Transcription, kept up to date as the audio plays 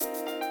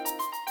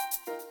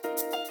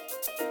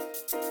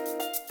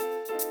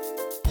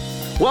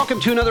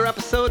Welcome to another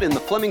episode in the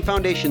Fleming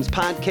Foundation's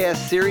podcast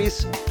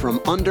series, From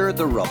Under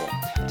the Rubble.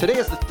 Today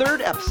is the third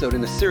episode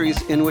in the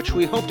series in which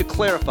we hope to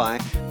clarify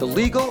the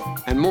legal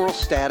and moral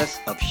status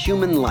of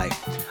human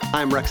life.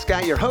 I'm Rex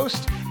Scott, your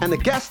host, and the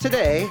guest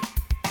today,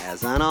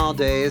 as on all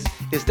days,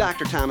 is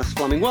Dr. Thomas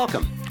Fleming.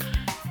 Welcome.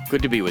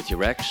 Good to be with you,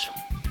 Rex.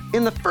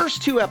 In the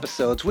first two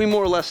episodes, we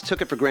more or less took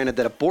it for granted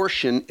that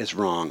abortion is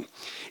wrong,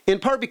 in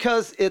part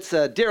because it's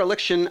a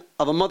dereliction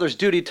of a mother's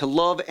duty to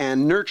love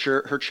and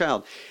nurture her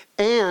child,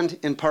 and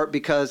in part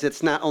because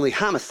it's not only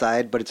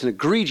homicide, but it's an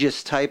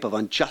egregious type of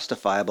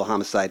unjustifiable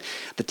homicide,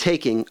 the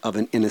taking of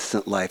an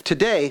innocent life.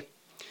 Today,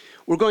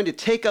 we're going to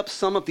take up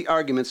some of the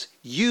arguments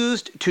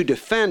used to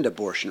defend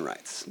abortion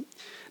rights.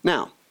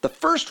 Now, the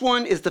first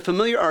one is the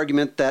familiar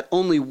argument that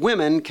only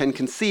women can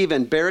conceive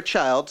and bear a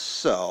child,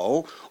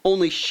 so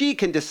only she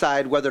can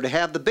decide whether to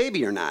have the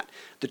baby or not.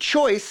 The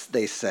choice,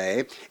 they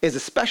say, is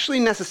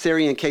especially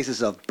necessary in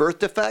cases of birth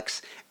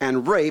defects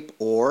and rape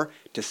or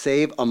to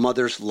save a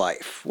mother's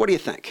life. What do you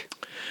think?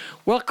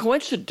 Well,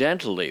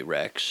 coincidentally,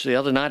 Rex, the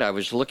other night I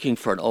was looking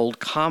for an old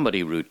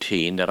comedy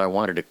routine that I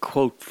wanted to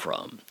quote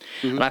from.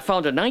 And I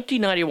found a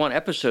 1991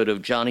 episode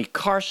of Johnny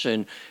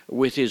Carson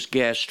with his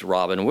guest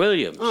Robin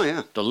Williams. Oh,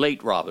 yeah. The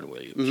late Robin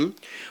Williams.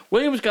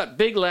 Williams got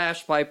big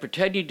laughs by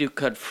pretending to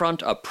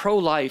confront a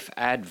pro-life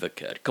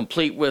advocate,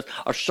 complete with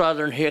a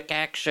southern hick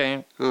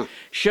accent,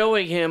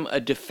 showing him a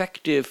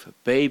defective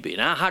baby.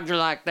 Now, how'd you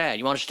like that?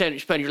 You want to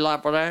spend your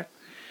life with that?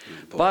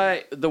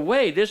 By the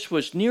way, this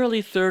was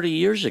nearly 30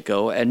 years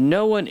ago, and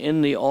no one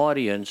in the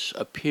audience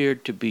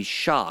appeared to be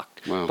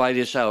shocked by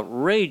this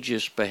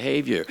outrageous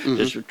behavior,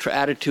 this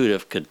attitude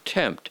of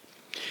contempt.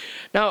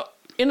 Now,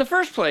 in the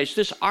first place,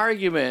 this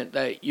argument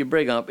that you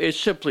bring up is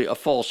simply a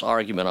false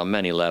argument on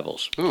many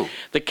levels.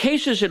 The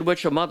cases in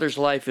which a mother's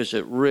life is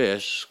at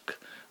risk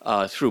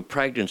through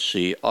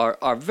pregnancy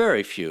are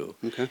very few.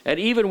 And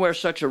even where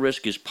such a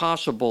risk is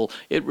possible,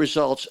 it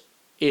results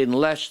in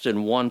less than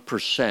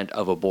 1%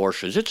 of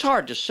abortions. It's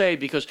hard to say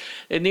because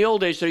in the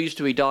old days there used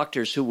to be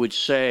doctors who would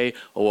say,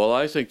 "Oh, well,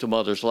 I think the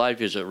mother's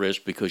life is at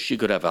risk because she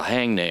could have a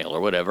hangnail or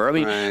whatever." I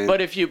mean,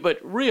 but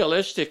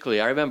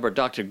realistically, I remember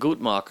Dr.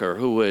 Guttmacher,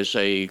 who was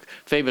a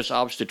famous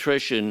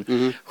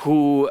obstetrician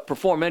who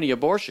performed many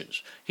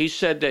abortions. He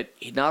said that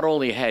not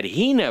only had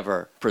he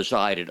never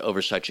presided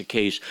over such a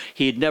case,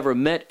 he had never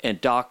met a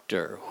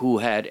doctor who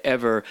had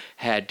ever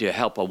had to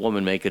help a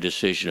woman make a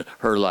decision,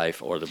 her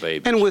life or the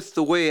baby. And with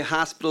the way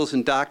hospitals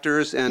and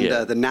doctors and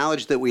the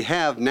knowledge that we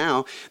have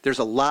now, there's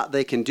a lot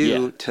they can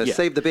do to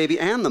save the baby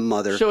and the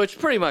mother. So it's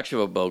pretty much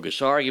of a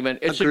bogus argument.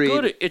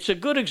 It's a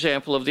good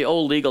example of the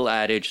old legal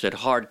adage that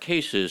hard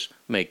cases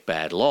make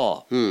bad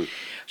law.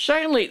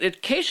 Secondly, the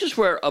cases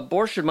where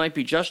abortion might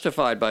be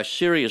justified by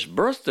serious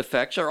birth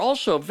defects are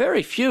also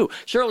very few,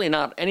 certainly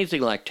not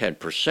anything like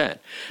 10%.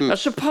 Now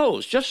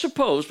just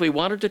suppose we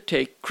wanted to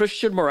take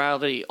Christian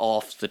morality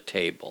off the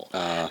table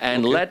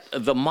and let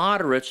the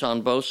moderates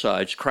on both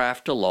sides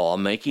craft a law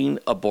making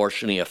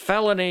abortion a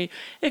felony,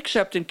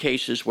 except in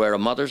cases where a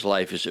mother's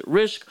life is at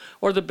risk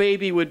or the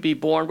baby would be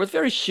born with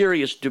very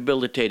serious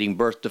debilitating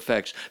birth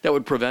defects that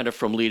would prevent it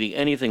from leading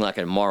anything like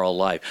a moral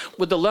life.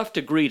 Would the left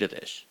agree to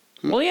this?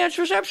 Well, the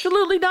answer is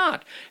absolutely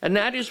not. And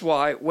that is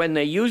why when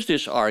they use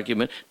this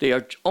argument, they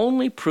are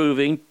only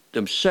proving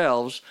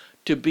themselves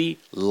to be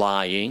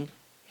lying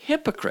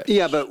hypocrites.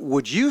 Yeah, but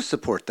would you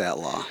support that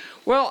law?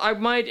 Well, I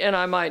might and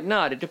I might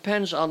not. It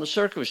depends on the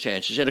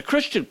circumstances. In a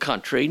Christian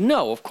country,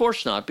 no, of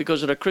course not,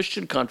 because in a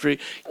Christian country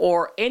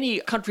or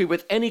any country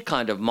with any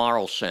kind of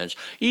moral sense,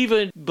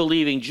 even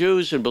believing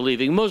Jews and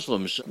believing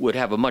Muslims would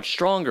have a much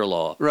stronger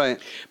law. Right.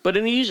 But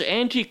in these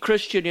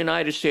anti-Christian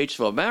United States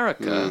of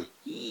America,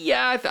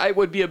 it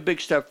would be a big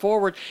step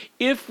forward.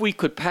 If we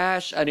could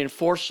pass and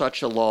enforce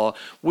such a law,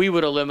 we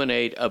would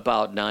eliminate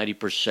about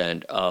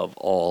 90% of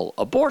all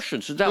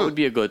abortions, and that would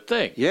be a good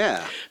thing.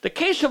 Yeah. The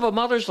case of a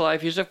mother's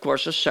life is, of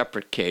course, a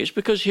separate case,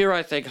 because here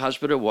I think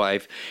husband and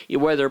wife,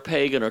 whether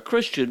pagan or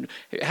Christian,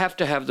 have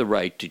to have the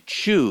right to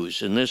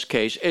choose. In this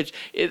case,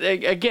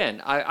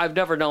 I've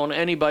never known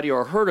anybody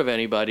or heard of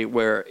anybody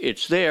where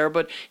it's there,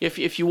 but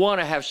if you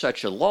want to have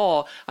such a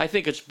law, I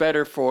think it's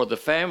better for the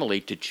family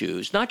to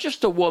choose, not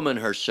just the woman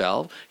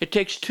herself. It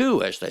takes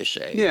two, as they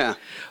say. Yeah.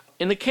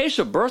 In the case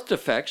of birth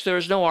defects, there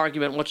is no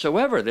argument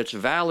whatsoever that's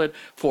valid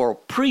for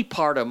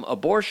prepartum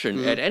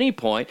abortion at any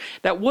point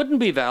that wouldn't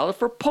be valid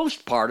for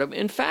postpartum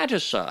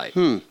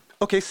infanticide.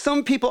 Okay,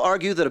 some people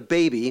argue that a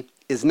baby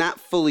is not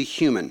fully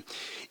human,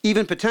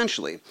 even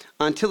potentially,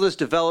 until it's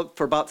developed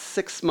for about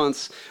 6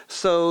 months,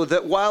 so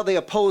that while they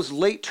oppose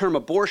late-term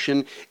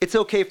abortion, it's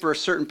okay for a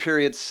certain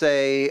period,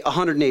 say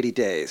 180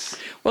 days.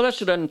 Well,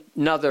 that's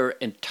another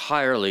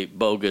entirely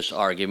bogus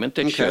argument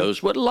that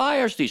shows what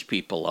liars these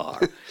people are.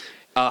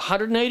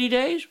 180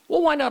 days?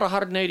 Well, why not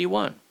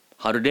 181?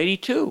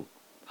 182?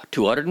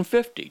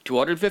 250,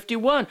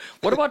 251.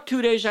 What about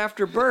 2 days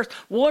after birth?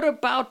 What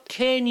about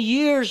 10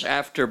 years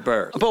after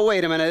birth? But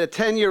wait a minute,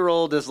 a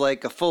 10-year-old is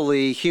like a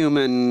fully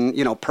human,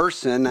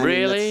 person.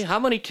 Really? How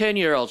many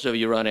 10-year-olds have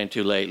you run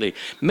into lately?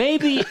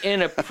 Maybe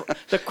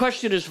the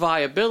question is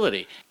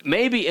viability.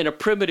 Maybe in a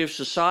primitive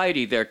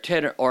society, there are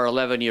 10 or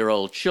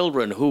 11-year-old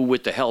children who,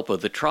 with the help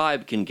of the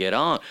tribe, can get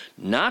on.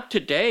 Not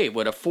today,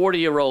 when a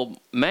 40-year-old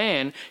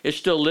man is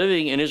still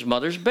living in his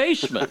mother's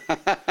basement.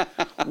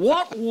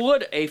 What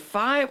would a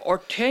 5 or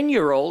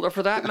 10-year-old, or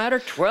for that matter,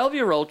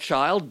 12-year-old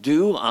child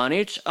do on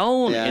its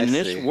own in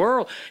this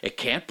world? It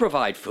can't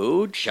provide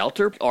food,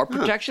 shelter, or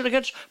protection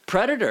against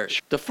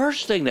predators. The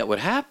first thing that would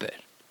happen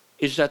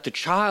is that the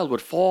child would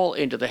fall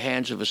into the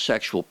hands of a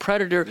sexual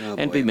predator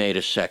and be made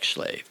a sex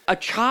slave. A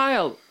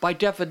child, by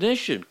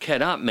definition,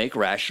 cannot make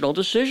rational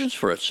decisions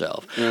for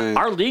itself. Right.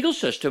 Our legal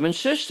system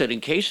insists that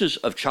in cases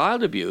of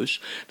child abuse,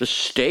 the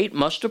state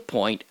must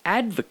appoint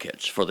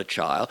advocates for the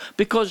child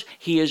because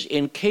he is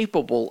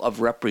incapable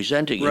of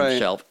representing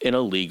himself in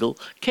a legal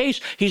case.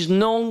 He's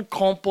non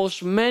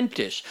compos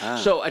mentis.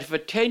 So if a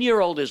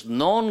 10-year-old is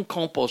non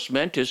compos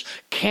mentis,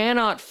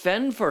 cannot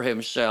fend for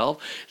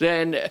himself,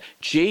 then,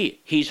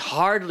 he's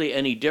hardly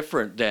any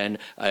different than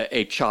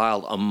a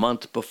child a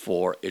month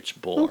before it's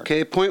born.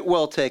 Okay, point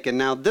well taken.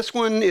 Now, this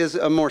one is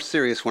a more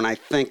serious one, I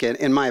think,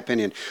 in my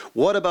opinion.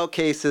 What about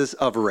cases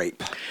of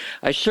rape?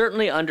 I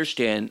certainly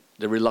understand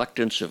the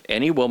reluctance of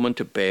any woman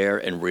to bear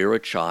and rear a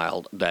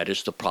child that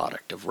is the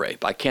product of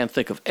rape. I can't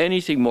think of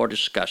anything more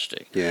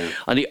disgusting. Yeah.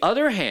 On the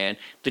other hand,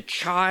 the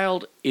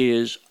child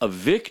is a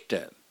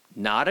victim,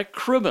 not a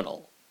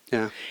criminal.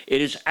 Yeah.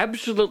 It is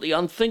absolutely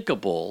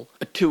unthinkable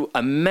to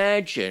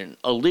imagine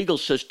a legal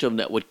system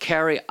that would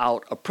carry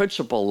out a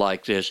principle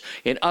like this.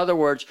 In other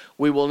words,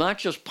 we will not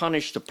just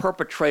punish the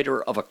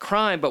perpetrator of a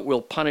crime, but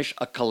we'll punish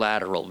a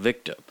collateral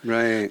victim.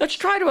 Right. Let's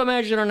try to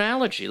imagine an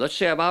analogy. Let's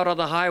say I'm out on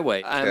the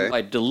highway. Okay.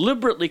 I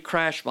deliberately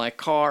crash my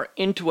car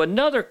into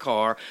another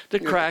car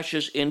that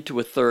crashes into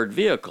a third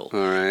vehicle. All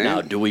right.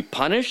 Now, do we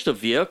punish the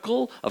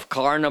vehicle of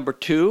car number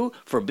 2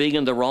 for being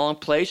in the wrong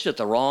place at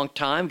the wrong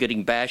time,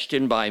 getting bashed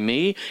in by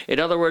me? In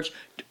other words,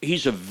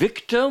 he's a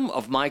victim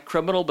of my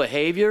criminal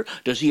behavior.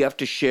 Does he have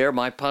to share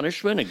my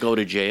punishment and go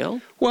to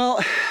jail?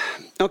 Well,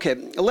 okay,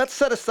 let's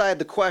set aside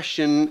the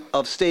question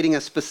of stating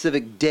a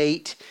specific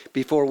date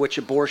before which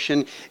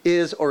abortion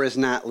is or is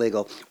not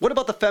legal. What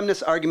about the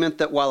feminist argument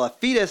that while a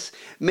fetus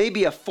may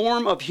be a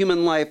form of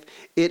human life,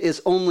 it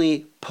is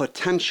only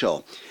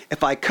potential?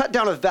 If I cut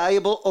down a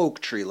valuable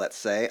oak tree, let's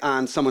say,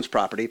 on someone's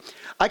property,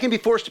 I can be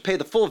forced to pay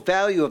the full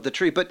value of the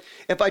tree. But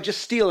if I just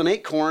steal an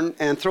acorn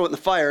and throw it in the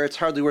fire, it's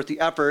hardly worth the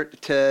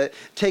effort to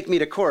take me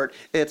to court.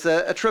 It's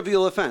a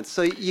trivial offense.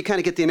 So you kind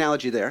of get the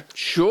analogy there.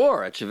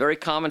 Sure. It's a very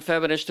common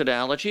feminist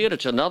analogy, and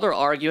it's another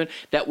argument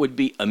that would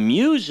be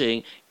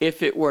amusing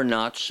if it were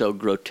not so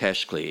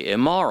grotesquely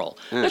immoral.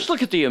 Let's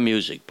look at the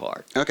amusing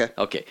part.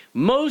 Okay.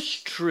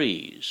 Most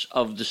trees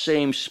of the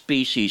same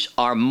species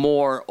are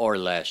more or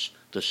less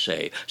the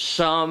same.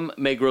 Some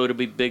may grow to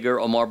be bigger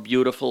or more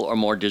beautiful or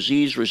more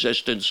disease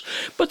resistant,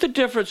 but the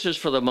differences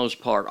for the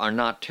most part are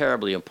not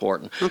terribly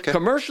important.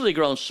 Commercially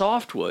grown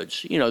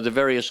softwoods, the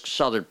various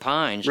southern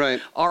pines,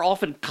 are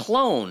often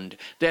cloned.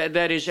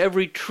 That is,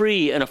 every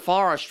tree in a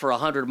forest for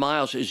 100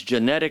 miles is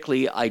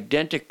genetically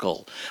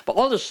identical. But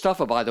all this stuff,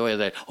 by the way,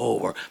 that,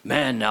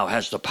 man now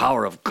has the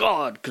power of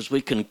God because we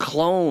can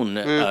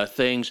clone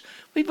things.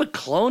 We've been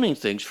cloning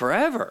things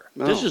forever.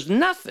 This is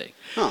nothing.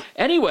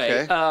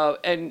 Anyway,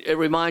 and it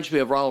reminds me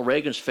of Ronald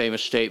Reagan's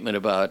famous statement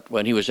about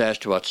when he was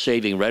asked about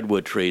saving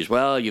redwood trees.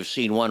 Well, you've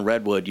seen one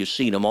redwood, you've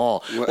seen them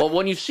all. Well,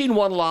 when you've seen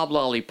one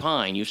loblolly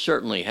pine, you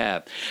certainly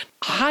have.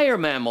 Higher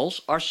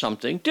mammals are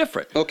something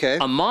different.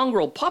 A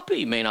mongrel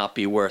puppy may not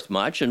be worth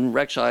much, and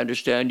Rex, I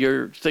understand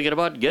you're thinking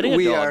about getting a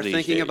dog these days. We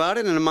are thinking about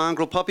it, and a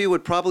mongrel puppy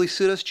would probably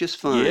suit us just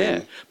fine.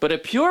 Yeah, but a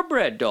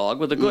purebred dog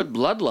with a good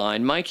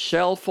bloodline might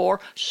sell for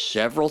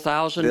several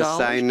 $1,000. This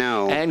I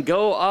know. And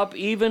go up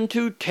even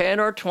to $10,000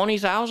 or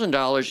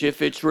 $20,000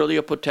 if it's really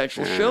a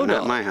potential show dog.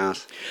 Not my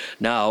house.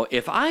 Now,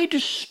 if I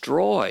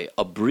destroy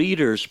a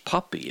breeder's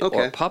puppy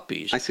or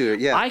puppies,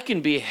 I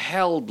can be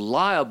held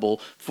liable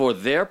for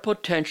their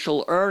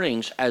potential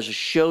earnings as a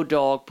show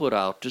dog put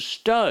out to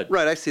stud.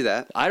 Right, I see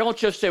that. I don't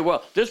just say,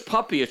 well, this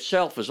puppy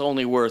itself is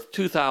only worth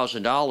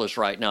 $2,000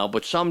 right now,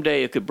 but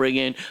someday it could bring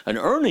in an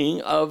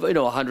earning of,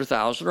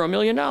 $100,000 or $1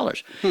 million.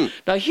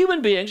 Now,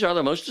 human beings are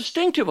the most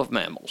distinctive of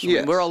mammals.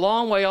 Yes. We're a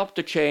long way up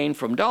the chain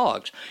from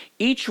dogs.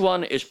 Each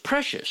one is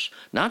precious,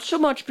 not so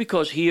much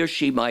because he or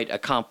she might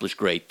accomplish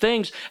great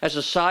things. As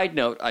a side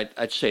note,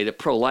 I'd say that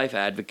pro-life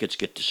advocates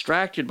get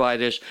distracted by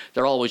this.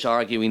 They're always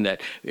arguing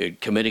that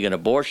committing an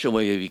abortion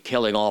will be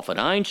killing off an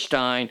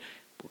Einstein.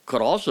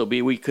 could also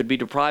be we could be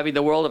depriving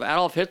the world of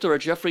Adolf Hitler or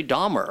Jeffrey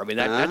Dahmer. I mean,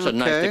 that's a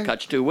knife that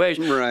cuts two ways.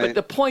 Right. But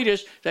the point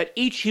is that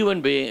each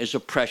human being is a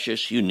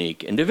precious,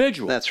 unique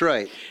individual. That's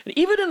right. And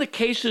even in the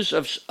cases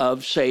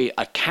of, say,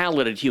 a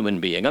talented human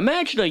being,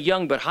 imagine a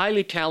young but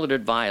highly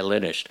talented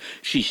violinist.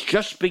 She's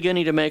just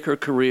beginning to make her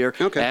career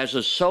as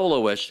a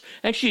soloist,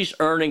 and she's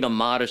earning a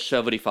modest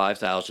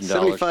 $75,000.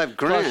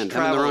 $75,000.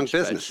 I'm in the wrong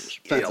business.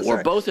 Yeah,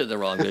 we're both in the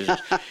wrong business.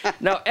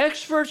 Now,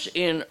 experts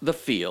in the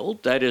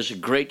field, that is,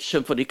 great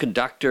symphony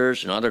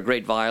conductors and other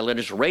great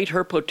violinists, rate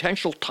her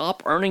potential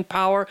top earning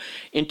power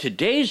in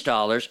today's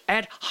dollars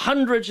at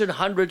hundreds and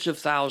hundreds of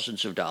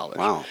thousands of dollars.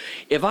 Wow.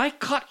 If I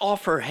cut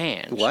off her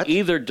hands,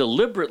 either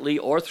deliberately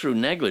or through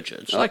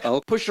negligence, like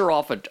push her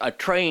off a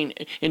train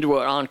into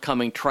an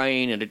oncoming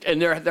train,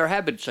 and there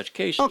have been such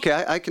cases.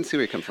 Okay, I can see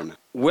where you come from now.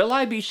 Will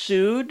I be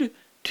sued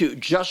to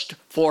just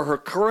for her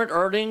current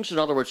earnings, in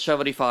other words,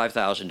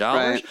 $75,000,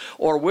 right,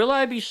 or will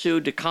I be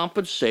sued to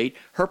compensate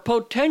her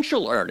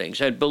potential earnings?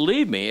 And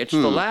believe me, it's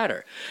the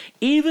latter.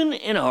 Even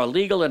in our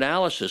legal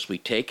analysis, we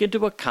take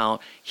into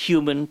account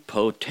human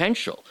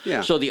potential.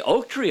 Yeah. So the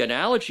oak tree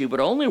analogy would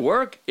only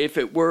work if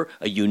it were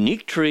a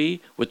unique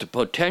tree with the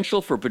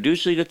potential for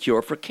producing a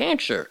cure for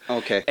cancer.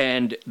 Okay.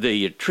 And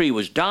the tree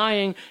was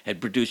dying and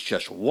produced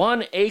just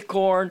one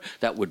acorn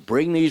that would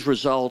bring these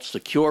results, the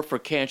cure for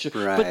cancer.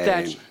 Right. But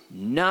that's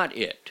not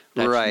it.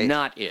 That's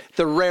not it.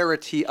 The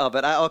rarity of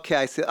it.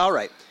 I see. All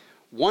right.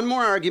 One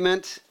more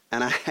argument,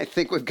 and I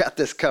think we've got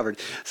this covered.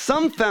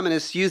 Some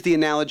feminists use the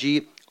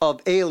analogy of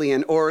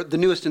Alien, or the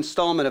newest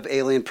installment of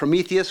Alien,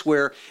 Prometheus,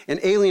 where an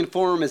alien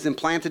form is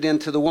implanted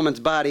into the woman's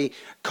body,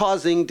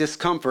 causing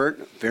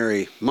discomfort,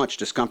 very much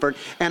discomfort,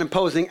 and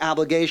imposing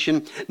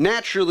obligation.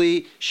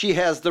 Naturally, she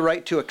has the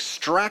right to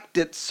extract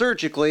it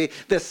surgically,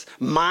 this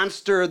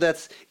monster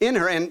that's in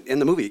her. And in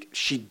the movie,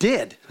 she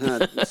did.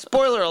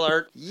 Spoiler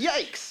alert.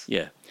 Yikes.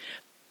 Yeah.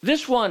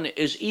 This one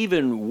is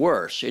even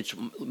worse. It's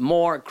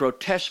more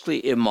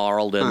grotesquely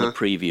immoral than the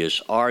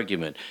previous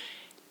argument.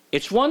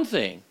 It's one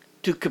thing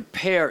to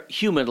compare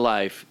human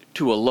life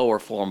to a lower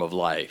form of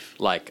life,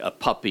 like a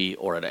puppy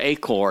or an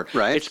acorn.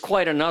 Right. It's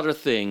quite another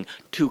thing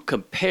to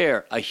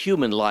compare a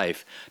human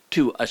life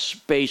to a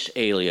space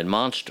alien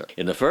monster.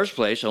 In the first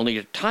place, only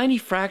a tiny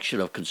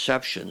fraction of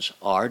conceptions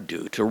are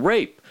due to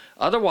rape.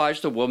 Otherwise,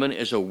 the woman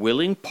is a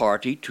willing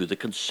party to the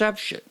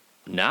conception.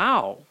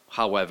 Now,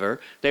 however,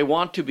 they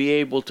want to be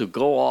able to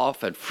go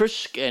off and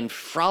frisk and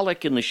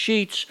frolic in the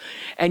sheets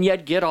and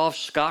yet get off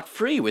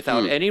scot-free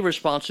without any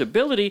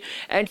responsibility.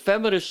 And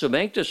feminists who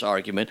make this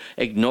argument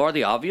ignore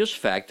the obvious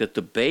fact that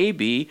the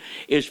baby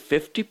is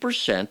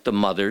 50% the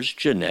mother's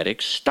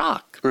genetic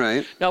stock.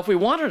 Right. Now, if we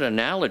want an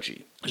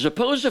analogy,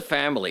 suppose a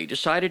family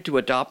decided to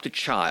adopt a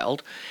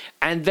child,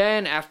 and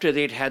then after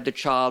they'd had the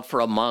child for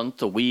a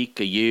month, a week,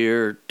 a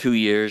year, 2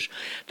 years,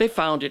 they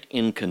found it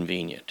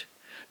inconvenient.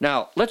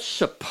 Now, let's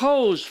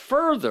suppose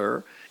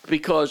further,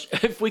 because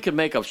if we could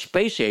make up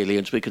space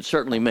aliens, we could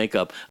certainly make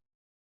up.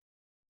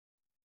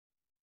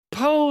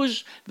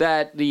 Suppose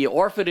that the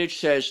orphanage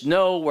says,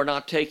 no, we're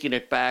not taking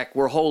it back,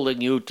 we're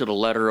holding you to the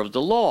letter of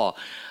the law.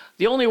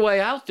 The only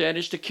way out then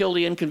is to kill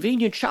the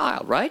inconvenient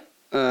child, right?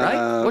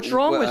 Right? What's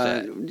wrong with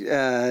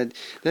that?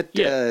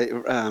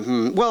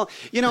 Well,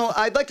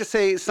 I'd like to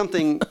say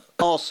something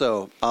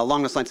also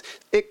along those lines.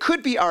 It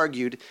could be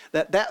argued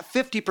that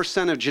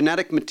 50% of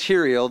genetic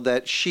material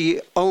that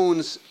she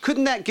owns,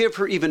 couldn't that give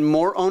her even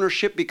more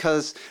ownership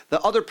because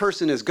the other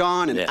person is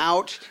gone and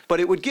out?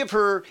 But it would give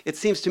her, it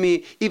seems to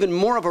me, even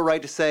more of a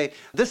right to say,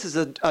 this is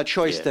a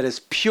choice that is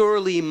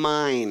purely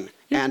mine.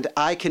 And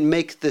I can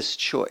make this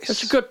choice.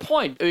 That's a good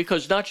point,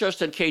 because not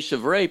just in case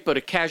of rape, but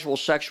a casual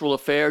sexual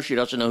affair, she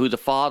doesn't know who the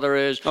father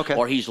is,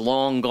 or he's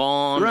long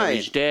gone, or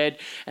he's dead.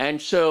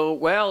 And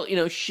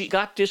so, she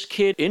got this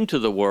kid into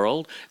the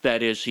world.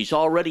 That is, he's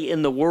already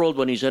in the world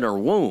when he's in her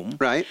womb.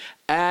 Right.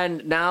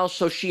 And now,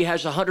 so she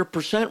has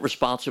 100%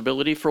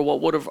 responsibility for what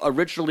would have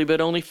originally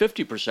been only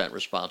 50%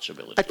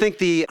 responsibility. I think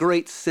the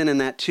great sin in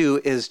that,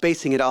 too, is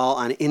basing it all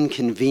on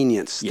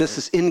inconvenience. Yeah. This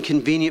is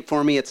inconvenient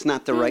for me. It's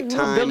not the right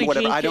time.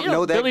 I don't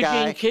know that Billie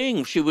guy. Jean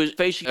King, she was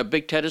facing a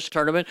big tennis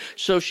tournament,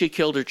 so she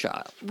killed her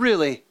child.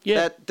 Really? Yeah.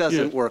 That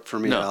doesn't work for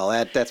me at all.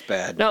 That's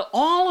bad. Now,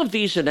 all of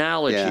these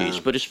analogies,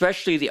 but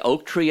especially the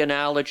oak tree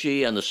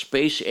analogy and the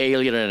space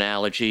alien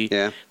analogy,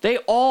 they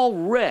all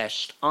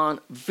rest on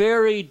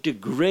very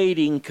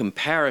degrading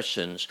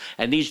comparisons,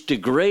 and these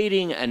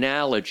degrading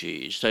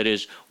analogies, that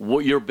is,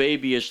 your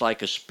baby is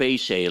like a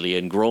space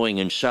alien growing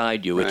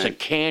inside you. It's a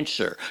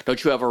cancer.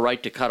 Don't you have a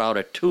right to cut out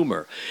a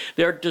tumor?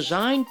 They're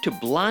designed to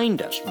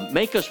blind us,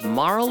 make us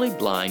morally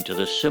blind to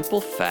the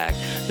simple fact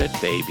that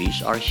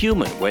babies are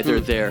human,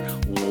 whether they're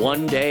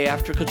 1 day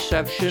after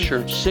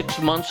conception,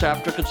 6 months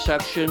after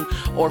conception,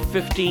 or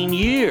 15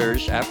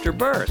 years after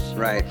birth.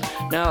 Right.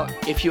 Now,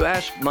 if you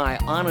ask my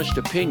honest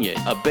opinion,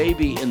 a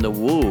baby in the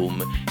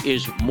womb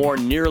is more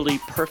nearly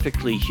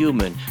perfectly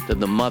human than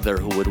the mother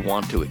who would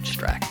want to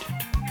extract.